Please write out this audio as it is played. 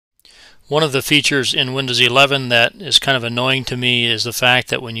One of the features in Windows 11 that is kind of annoying to me is the fact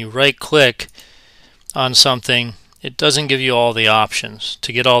that when you right-click on something, it doesn't give you all the options.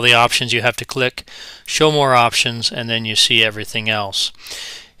 To get all the options, you have to click Show More Options, and then you see everything else.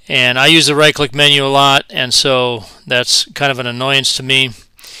 And I use the right-click menu a lot, and so that's kind of an annoyance to me.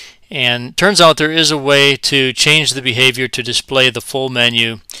 And turns out there is a way to change the behavior to display the full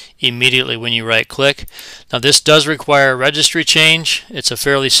menu immediately when you right click. Now this does require a registry change. It's a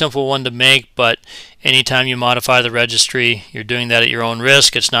fairly simple one to make, but anytime you modify the registry, you're doing that at your own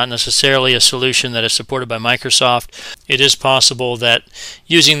risk. It's not necessarily a solution that is supported by Microsoft. It is possible that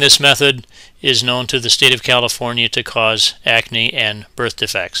using this method is known to the state of California to cause acne and birth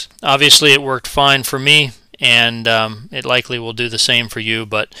defects. Obviously it worked fine for me, and it likely will do the same for you,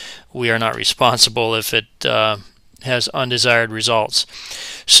 but we are not responsible if it has undesired results.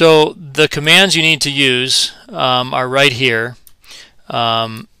 So the commands you need to use are right here.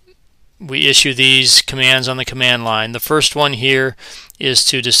 We issue these commands on the command line. The first one here is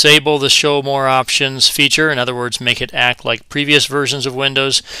to disable the Show More Options feature. In other words, make it act like previous versions of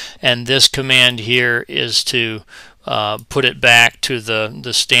Windows. And this command here is to put it back to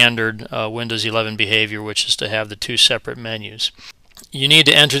the standard Windows 11 behavior, which is to have the two separate menus. You need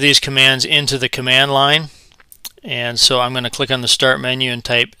to enter these commands into the command line, and so I'm going to click on the Start menu and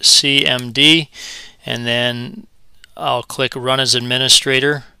type CMD, and then I'll click Run as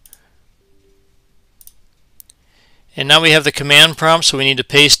Administrator. And now we have the command prompt, so we need to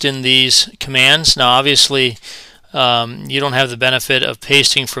paste in these commands. Now obviously you don't have the benefit of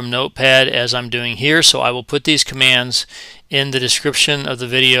pasting from Notepad as I'm doing here, so I will put these commands in the description of the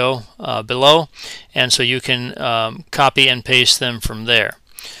video below, and so you can copy and paste them from there.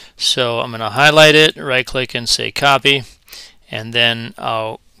 So I'm going to highlight it, right click and say copy, and then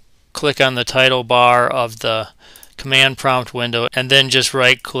I'll click on the title bar of the command prompt window, and then just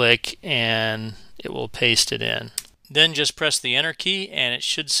right click and it will paste it in. Then just press the enter key and it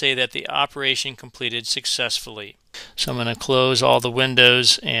should say that the operation completed successfully. So I'm going to close all the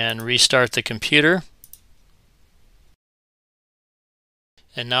windows and restart the computer.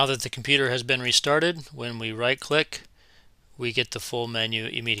 And now that the computer has been restarted, when we right click, we get the full menu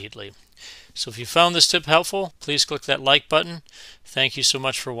immediately. So if you found this tip helpful, please click that like button. Thank you so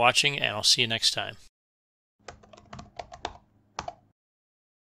much for watching, and I'll see you next time.